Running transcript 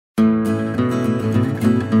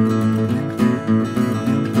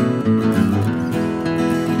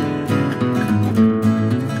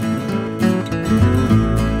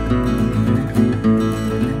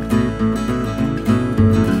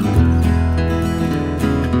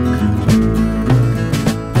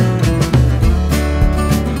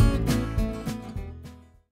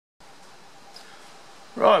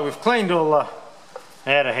we've cleaned all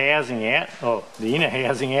the outer housing out, or the inner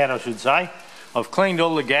housing out I should say. I've cleaned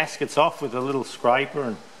all the gaskets off with a little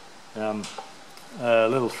scraper and a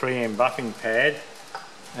little 3M buffing pad,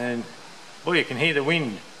 and boy, you can hear the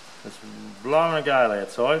wind. It's blowing a gale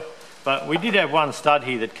outside. But we did have one stud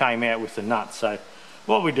here that came out with the nut, so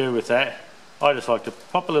what we do with that, I just like to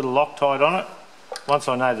pop a little Loctite on it. Once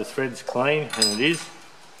I know the thread's clean, and it is,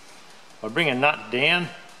 I bring a nut down,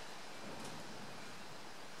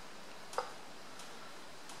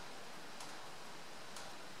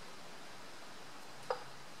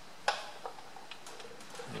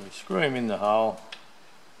 and we screw him in the hole.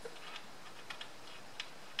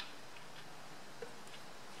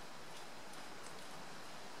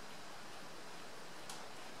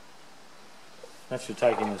 That should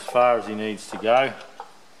take him as far as he needs to go.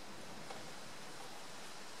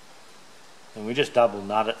 And we just double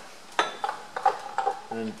nut it.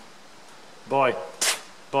 And by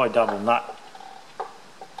double nut,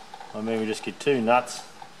 I mean we just get two nuts,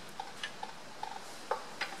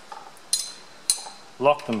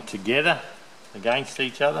 lock them together against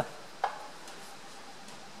each other,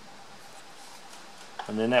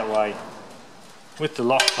 and then that way, with the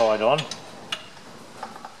Loctite on,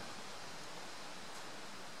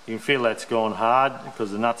 you can feel that's gone hard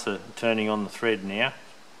because the nuts are turning on the thread now.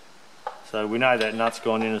 So we know that nut's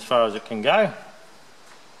gone in as far as it can go.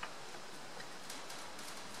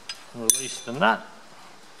 Release the nut.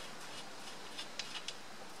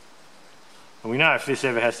 And we know if this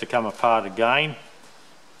ever has to come apart again,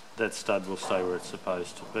 that stud will stay where it's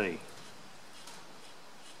supposed to be.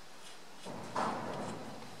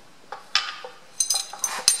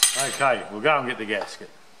 Okay, we'll go and get the gasket.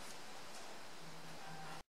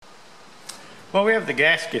 Well, we have the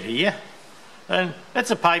gasket here, and that's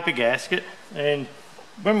a paper gasket, and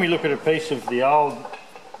when we look at a piece of the old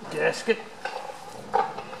gasket,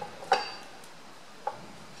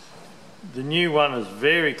 the new one is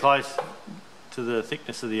very close to the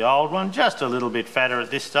thickness of the old one, just a little bit fatter at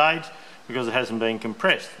this stage because it hasn't been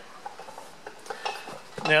compressed.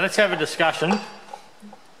 Now let's have a discussion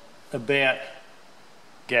about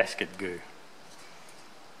gasket goo.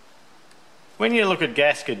 When you look at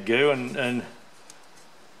gasket goo, and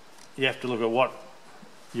you have to look at what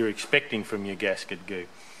you're expecting from your gasket goo.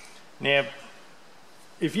 Now,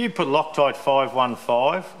 if you put Loctite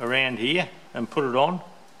 515 around here and put it on,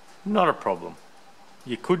 not a problem.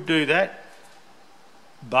 You could do that,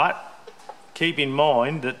 but keep in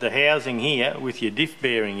mind that the housing here with your diff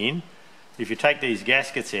bearing in, if you take these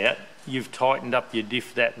gaskets out, you've tightened up your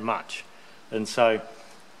diff that much. And so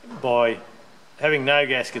by having no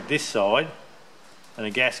gasket this side and a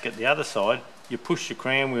gasket the other side, you push your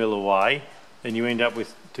crown wheel away and you end up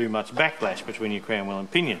with too much backlash between your crown wheel and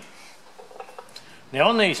pinion. Now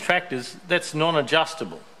on these tractors, that's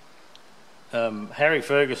non-adjustable. Harry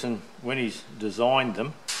Ferguson, when he's designed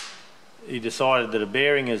them, he decided that a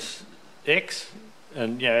bearing is X,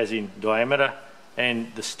 and as in diameter,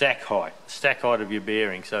 and the stack height of your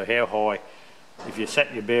bearing. So how high, if you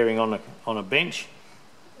sat your bearing on a bench,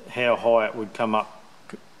 how high it would come up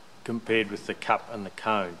compared with the cup and the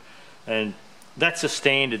cone. And that's a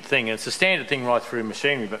standard thing. It's a standard thing right through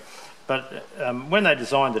machinery, but when they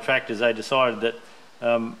designed the tractors, they decided that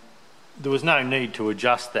there was no need to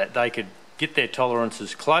adjust that. They could get their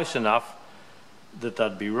tolerances close enough that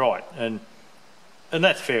they'd be right, and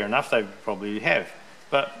that's fair enough, they probably have.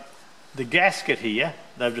 But the gasket here,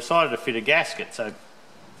 they've decided to fit a gasket. So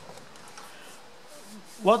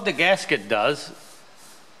what the gasket does,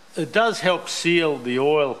 it does help seal the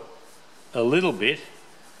oil a little bit,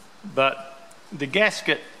 but the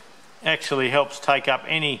gasket actually helps take up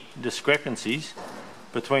any discrepancies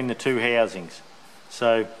between the two housings.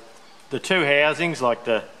 So the two housings, like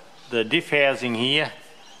the diff housing here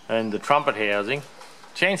and the trumpet housing,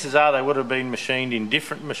 chances are they would have been machined in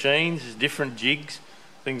different machines, different jigs,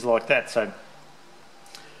 things like that.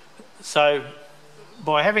 So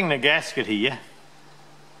by having the gasket here,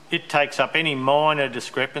 it takes up any minor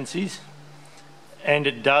discrepancies and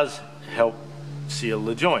it does help seal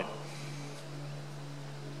the joint.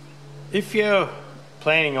 If you're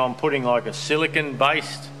planning on putting like a silicon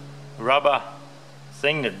based rubber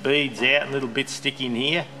thing that beads out and little bits stick in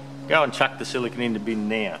here, go and chuck the silicon in the bin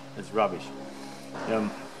now. It's rubbish.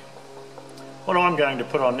 What I'm going to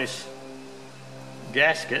put on this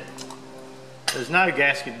gasket, there's no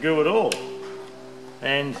gasket goo at all.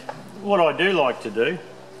 And what I do like to do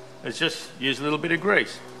is just use a little bit of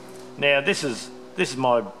grease. Now this is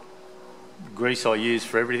my grease I use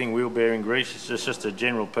for everything, wheel bearing grease. It's just a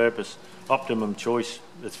general purpose optimum choice.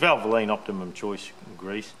 It's Valvoline optimum choice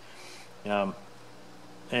grease, and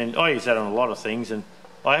I use that on a lot of things. And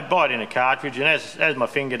I buy it in a cartridge, and as my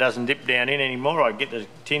finger doesn't dip down in anymore, I get the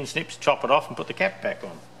tin snips, chop it off and put the cap back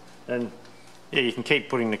on. And yeah, you can keep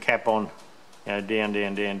putting the cap on, you know, down,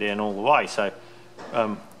 down, down, down all the way. So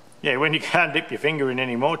yeah, when you can't dip your finger in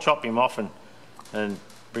anymore, chop him off and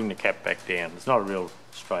bring the cap back down. It's not a real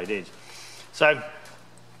straight edge. So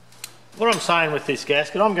what I'm saying with this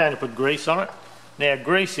gasket, I'm going to put grease on it. Now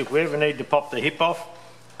grease, if we ever need to pop the hip off,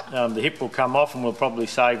 the hip will come off and we'll probably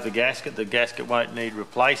save the gasket. The gasket won't need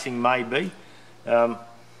replacing, maybe. It'll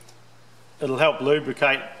help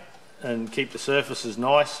lubricate and keep the surfaces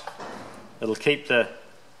nice. It'll keep the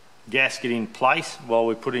gasket in place while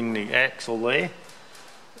we're putting the axle there.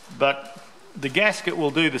 But the gasket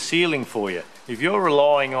will do the sealing for you. If you're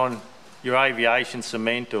relying on your aviation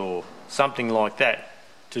cement or something like that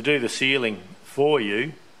to do the sealing for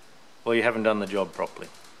you, well, you haven't done the job properly.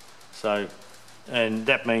 So, and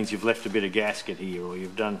that means you've left a bit of gasket here, or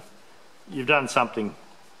you've done something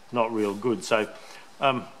not real good. So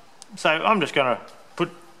I'm just going to put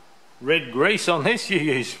red grease on this. You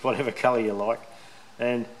use whatever colour you like,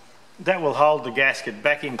 and that will hold the gasket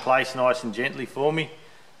back in place nice and gently for me.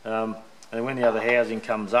 And when the other housing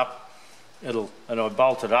comes up, and I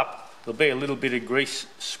bolt it up, there'll be a little bit of grease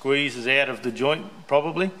squeezes out of the joint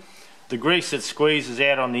probably. The grease that squeezes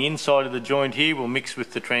out on the inside of the joint here will mix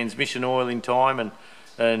with the transmission oil in time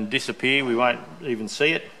and disappear. We won't even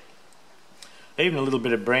see it. Even a little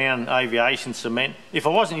bit of brown aviation cement. If I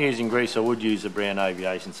wasn't using grease, I would use a brown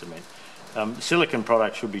aviation cement. Silicone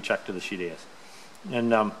products should be chucked to the shit house.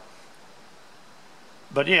 And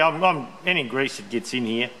but yeah, any grease that gets in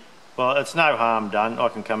here, well, it's no harm done. I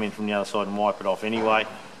can come in from the other side and wipe it off anyway.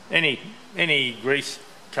 Any grease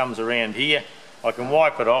comes around here, I can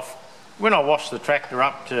wipe it off. When I wash the tractor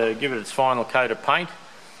up to give it its final coat of paint,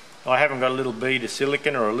 I haven't got a little bead of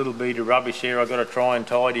silicone or a little bead of rubbish there I've got to try and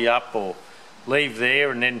tidy up or leave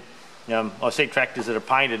there, and then I see tractors that are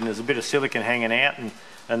painted and there's a bit of silicone hanging out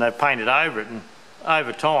and they've painted over it, and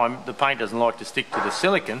over time the paint doesn't like to stick to the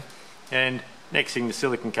silicone, and next thing the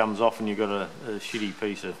silicone comes off and you've got a shitty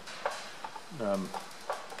piece of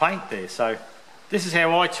paint there. So this is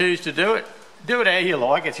how I choose to do it. Do it how you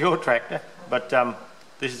like, it's your tractor, but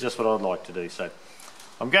this is just what I'd like to do. So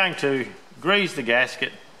I'm going to grease the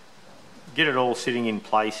gasket, get it all sitting in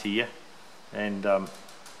place here, and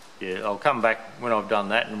yeah, I'll come back when I've done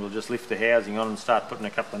that and we'll just lift the housing on and start putting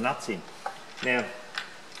a couple of nuts in. Now,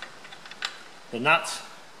 the nuts,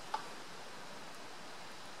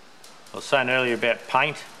 I was saying earlier about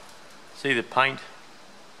paint. See the paint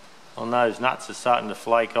on those nuts is starting to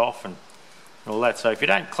flake off and all that. So if you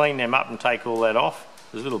don't clean them up and take all that off,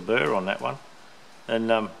 there's a little burr on that one.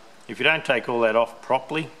 And if you don't take all that off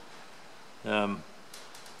properly, yeah,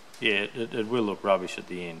 it will look rubbish at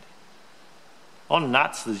the end. On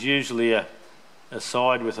nuts, there's usually a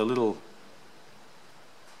side with a little,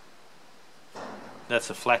 that's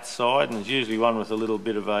a flat side, and there's usually one with a little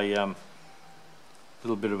bit of a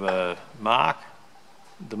mark.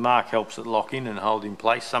 The mark helps it lock in and hold in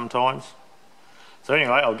place sometimes. So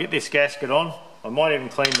anyway, I'll get this gasket on. I might even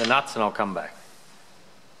clean the nuts and I'll come back.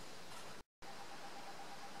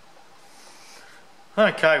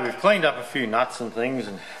 Okay, we've cleaned up a few nuts and things,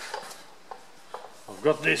 and I've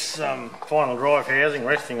got this final drive housing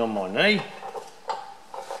resting on my knee.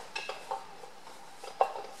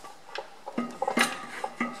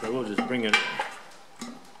 So we'll just bring it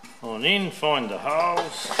on in, find the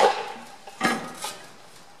holes.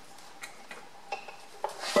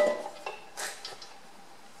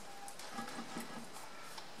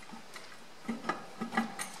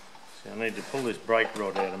 So I need to pull this brake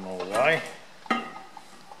rod out of my way.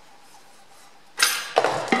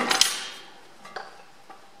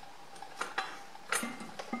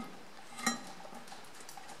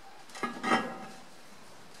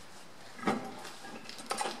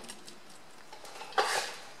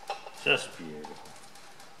 Just beautiful.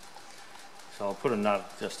 So I'll put a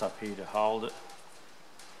nut just up here to hold it.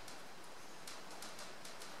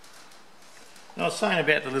 Now I was saying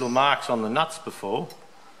about the little marks on the nuts before.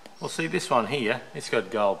 Well, see this one here, it's got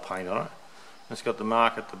gold paint on it. It's got the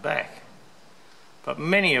mark at the back. But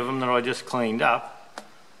many of them that I just cleaned up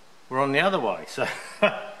were on the other way, so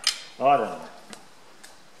I don't know.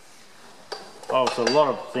 Oh, so a lot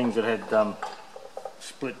of things that had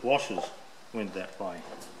split washers went that way.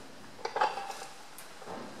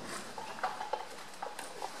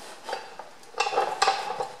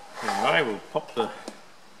 Anyway, we'll pop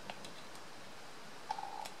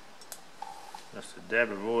just a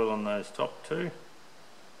dab of oil on those top two.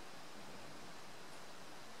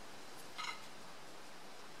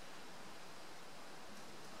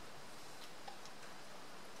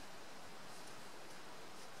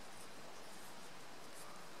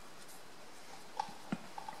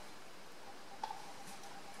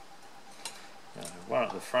 one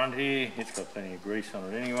at the front here, it's got plenty of grease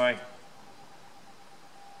on it anyway.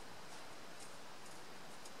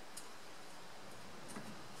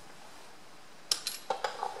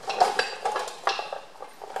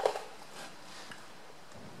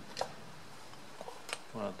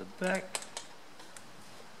 One at the back.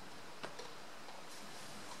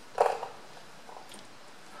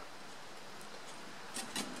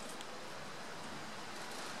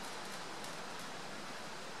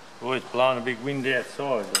 Oh, it's blowing a big wind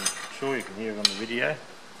outside. I'm sure you can hear it on the video.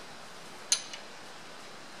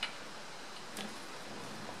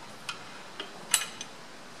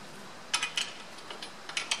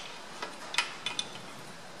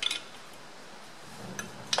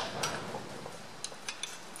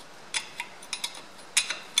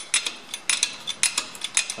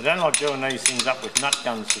 I don't like doing these things up with nut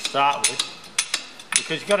guns to start with,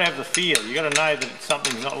 because you've got to have the feel. You've got to know that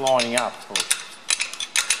something's not lining up.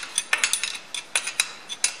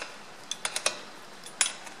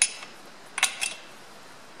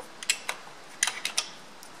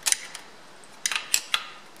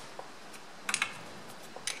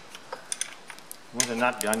 With a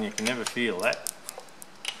nut gun you can never feel that.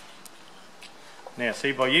 Now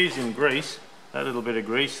see, by using grease, that little bit of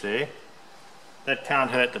grease there, that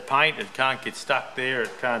can't hurt the paint, it can't get stuck there, it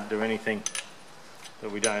can't do anything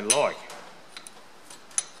that we don't like.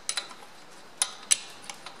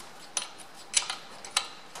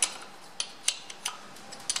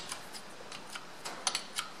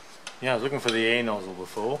 Yeah, I was looking for the air nozzle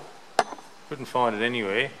before, couldn't find it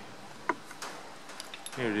anywhere.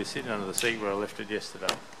 Here it is, sitting under the seat where I left it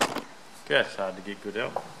yesterday. It's hard to get good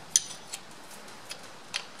help.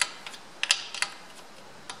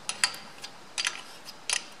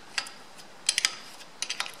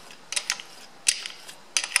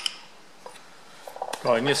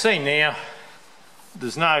 Right, and you see now,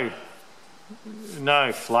 there's no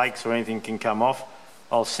flakes or anything can come off.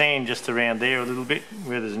 I'll sand just around there a little bit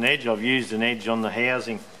where there's an edge. I've used an edge on the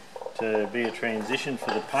housing to be a transition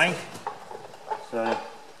for the paint. So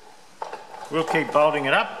we'll keep bolting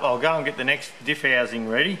it up. I'll go and get the next diff housing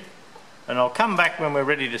ready, and I'll come back when we're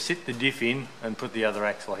ready to sit the diff in and put the other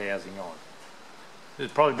axle housing on.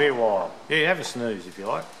 It'll probably be a while. Yeah, have a snooze if you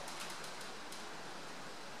like.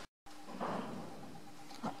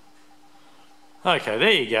 Okay,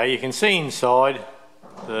 there you go. You can see inside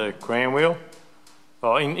the crown wheel,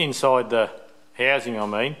 inside the housing I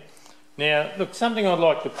mean. Now look, something I'd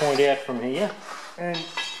like to point out from here, and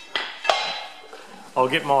I'll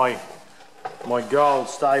get my gold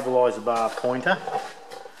stabiliser bar pointer,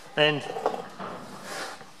 and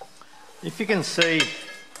if you can see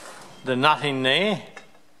the nut in there,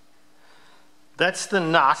 that's the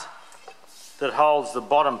nut that holds the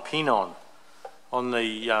bottom pin on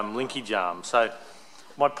the linkage arm. So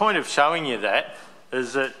my point of showing you that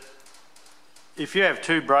is that if you have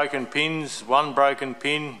two broken pins, one broken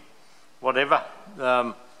pin, whatever,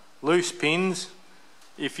 loose pins,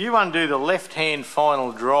 if you undo the left-hand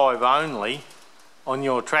final drive only on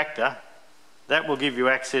your tractor, that will give you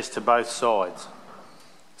access to both sides.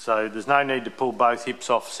 So there's no need to pull both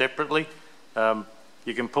hips off separately.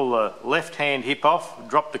 You can pull the left-hand hip off,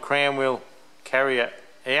 drop the crown wheel carrier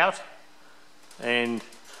out, and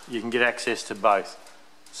you can get access to both.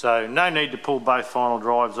 So no need to pull both final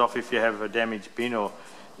drives off if you have a damaged pin, or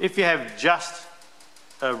if you have just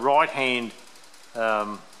a right-hand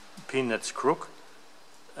pin that's crook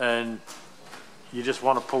and you just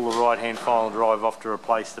want to pull the right-hand final drive off to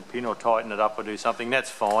replace the pin or tighten it up or do something, that's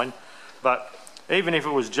fine. But even if it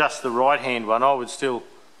was just the right-hand one, I would still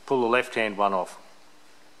pull the left-hand one off.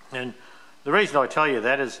 And the reason I tell you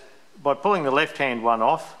that is by pulling the left-hand one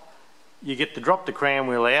off, you get to drop the crown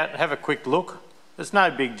wheel out, have a quick look. It's no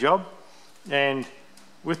big job. And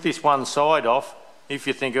with this one side off, if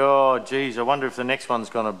you think, oh geez, I wonder if the next one's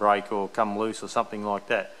going to break or come loose or something like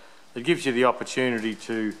that, it gives you the opportunity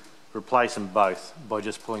to replace them both by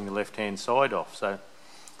just pulling the left-hand side off. So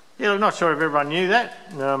yeah, I'm not sure if everyone knew that.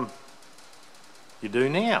 You do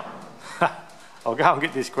now. I'll go and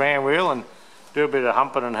get this crown wheel and do a bit of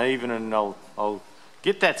humping and heaving, and I'll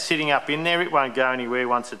get that sitting up in there. It won't go anywhere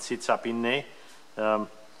once it sits up in there.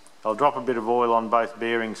 I'll drop a bit of oil on both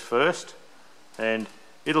bearings first, and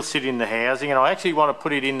it'll sit in the housing. And I actually want to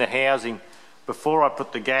put it in the housing before I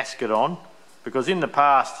put the gasket on, because in the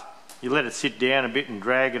past you let it sit down a bit and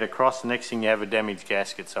drag it across, the next thing you have a damaged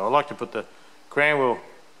gasket. So I like to put the crown wheel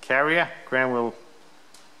carrier, crown wheel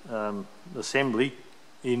assembly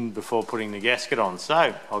in before putting the gasket on.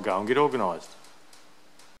 So I'll go and get organised.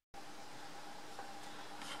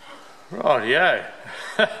 Rightio.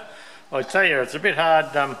 I tell you, it's a bit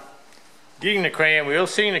hard getting the crown wheel,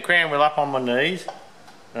 sitting the crown wheel up on my knees,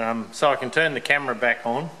 so I can turn the camera back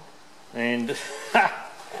on, and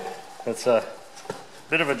it's a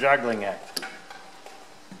bit of a juggling act.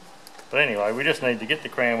 But anyway, we just need to get the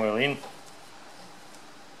crown wheel in,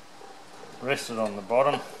 rest it on the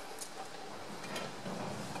bottom.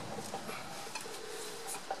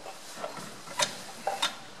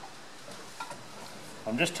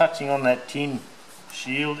 I'm just touching on that tin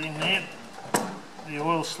shield in there, the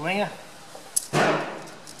oil slinger.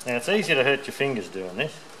 Now it's easy to hurt your fingers doing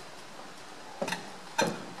this.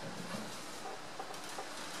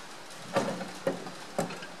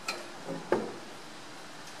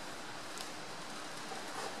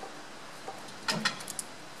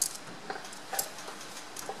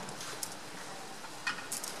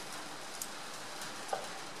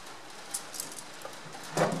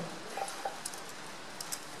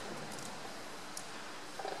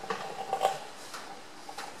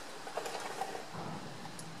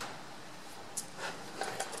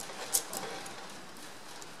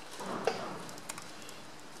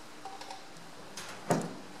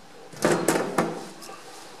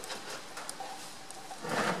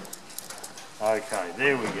 Okay,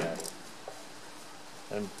 there we go.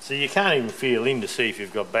 And so you can't even feel in to see if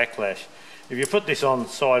you've got backlash. If you put this on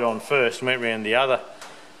side on first and went round the other,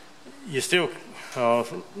 you still,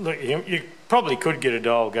 look, you probably could get a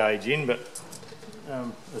dial gauge in, but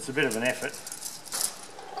it's a bit of an effort.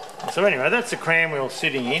 So anyway, that's the crown wheel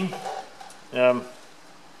sitting in. Like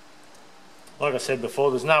I said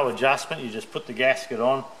before, there's no adjustment. You just put the gasket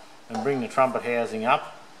on and bring the trumpet housing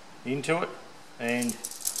up into it, and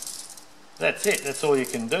that's it. That's all you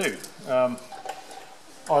can do. I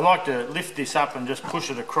like to lift this up and just push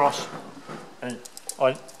it across, and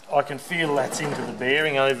I can feel that's into the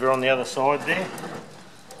bearing over on the other side there.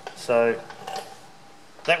 So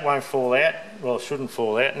that won't fall out. Well, it shouldn't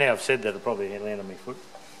fall out. Now I've said that, it'll probably land on my foot.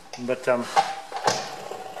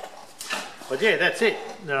 But yeah, that's it.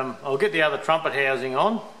 I'll get the other trumpet housing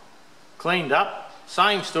on, cleaned up.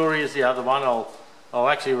 Same story as the other one. I'll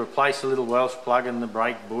actually replace the little Welsh plug and the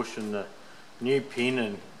brake bush and the new pin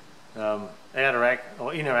and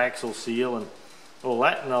inner axle seal and all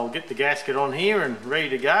that, and I'll get the gasket on here and ready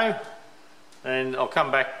to go, and I'll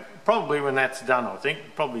come back probably when that's done. I think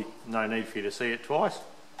probably no need for you to see it twice.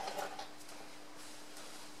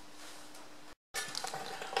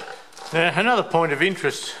 Now, another point of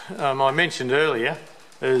interest I mentioned earlier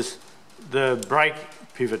is the brake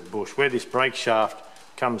pivot bush, where this brake shaft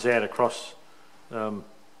comes out across.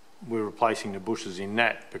 We're replacing the bushes in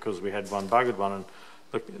that because we had one buggered one, and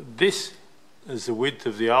look, this is the width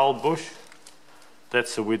of the old bush,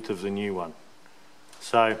 that's the width of the new one.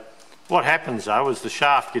 So what happens though is the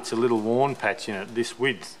shaft gets a little worn patch in it, this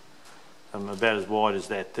width, about as wide as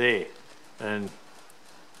that there, and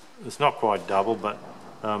it's not quite double, but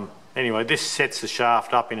anyway, this sets the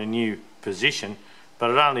shaft up in a new position,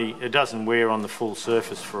 but it doesn't wear on the full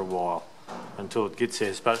surface for a while until it gets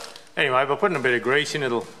there. But anyway, by putting a bit of grease in,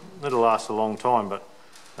 it'll last a long time. But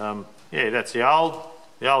yeah, that's the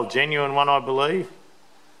old genuine one, I believe,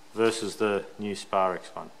 versus the new Sparex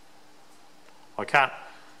one. I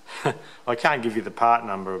can't give you the part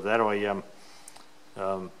number of that.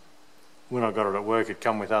 When I got it at work, it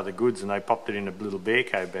come with other goods, and they popped it in a little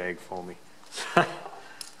Bearco bag for me.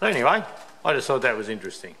 So anyway, I just thought that was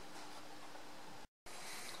interesting.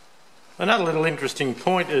 Another little interesting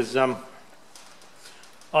point is on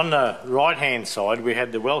the right hand side we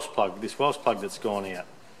had the Welsh plug, this Welsh plug that's gone out,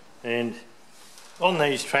 and on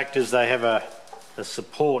these tractors they have a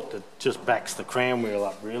support that just backs the crown wheel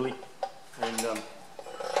up really, and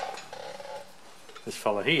this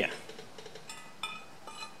fella here,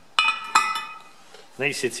 and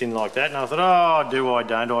he sits in like that, and I thought, oh, do I,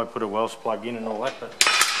 don't I put a Welsh plug in and all that, but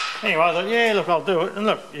anyway I thought, yeah, look, I'll do it, and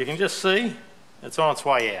look, you can just see it's on its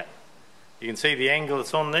way out. You can see the angle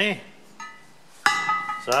that's on there.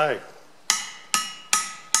 So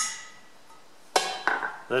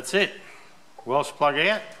that's it. Welsh plug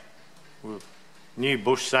out. New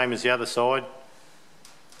bush, same as the other side.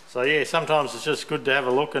 So yeah, sometimes it's just good to have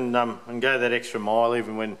a look and go that extra mile,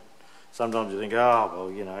 even when sometimes you think, oh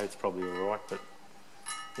well, you know, it's probably all right, but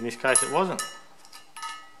in this case it wasn't.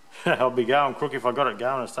 I'd be going crook if I got it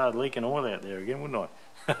going and started leaking oil out there again, wouldn't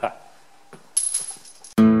I?